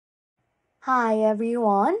Hi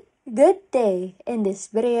everyone, good day. In this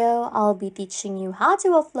video, I'll be teaching you how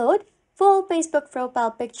to upload full Facebook profile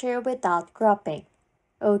picture without cropping.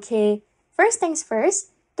 Okay, first things first,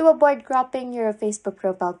 to avoid cropping your Facebook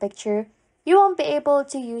profile picture, you won't be able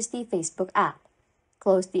to use the Facebook app.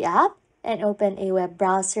 Close the app and open a web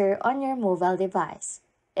browser on your mobile device.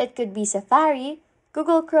 It could be Safari,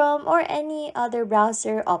 Google Chrome, or any other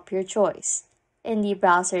browser of your choice. In the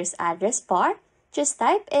browser's address bar, just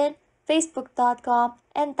type in facebook.com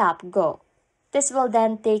and tap Go. This will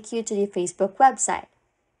then take you to the Facebook website.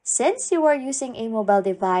 Since you are using a mobile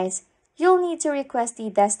device, you'll need to request the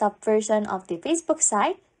desktop version of the Facebook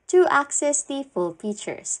site to access the full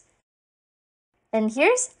features. And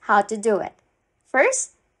here's how to do it.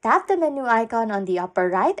 First, tap the menu icon on the upper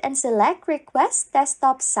right and select Request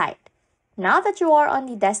Desktop Site. Now that you are on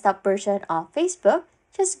the desktop version of Facebook,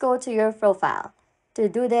 just go to your profile. To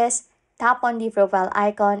do this, tap on the profile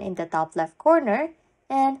icon in the top left corner,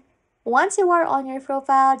 and once you are on your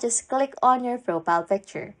profile, just click on your profile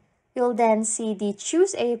picture. You'll then see the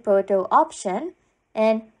Choose a Photo option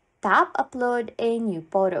and tap Upload a New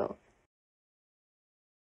Photo.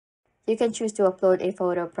 You can choose to upload a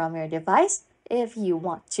photo from your device if you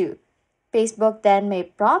want to. Facebook then may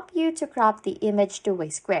prompt you to crop the image to a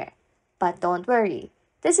square. But don't worry,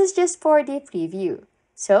 this is just for the preview.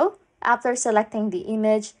 So, after selecting the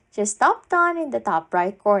image, just tap down in the top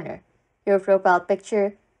right corner. Your profile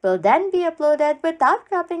picture will then be uploaded without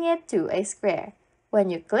cropping it to a square. When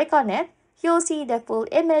you click on it, you'll see the full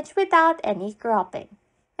image without any cropping.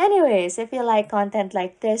 Anyways, if you like content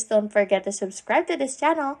like this, don't forget to subscribe to this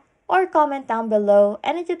channel or comment down below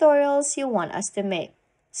any tutorials you want us to make,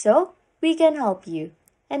 so we can help you.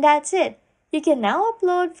 And that's it. You can now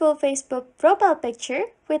upload full Facebook profile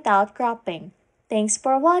picture without cropping. Thanks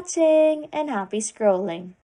for watching and happy scrolling.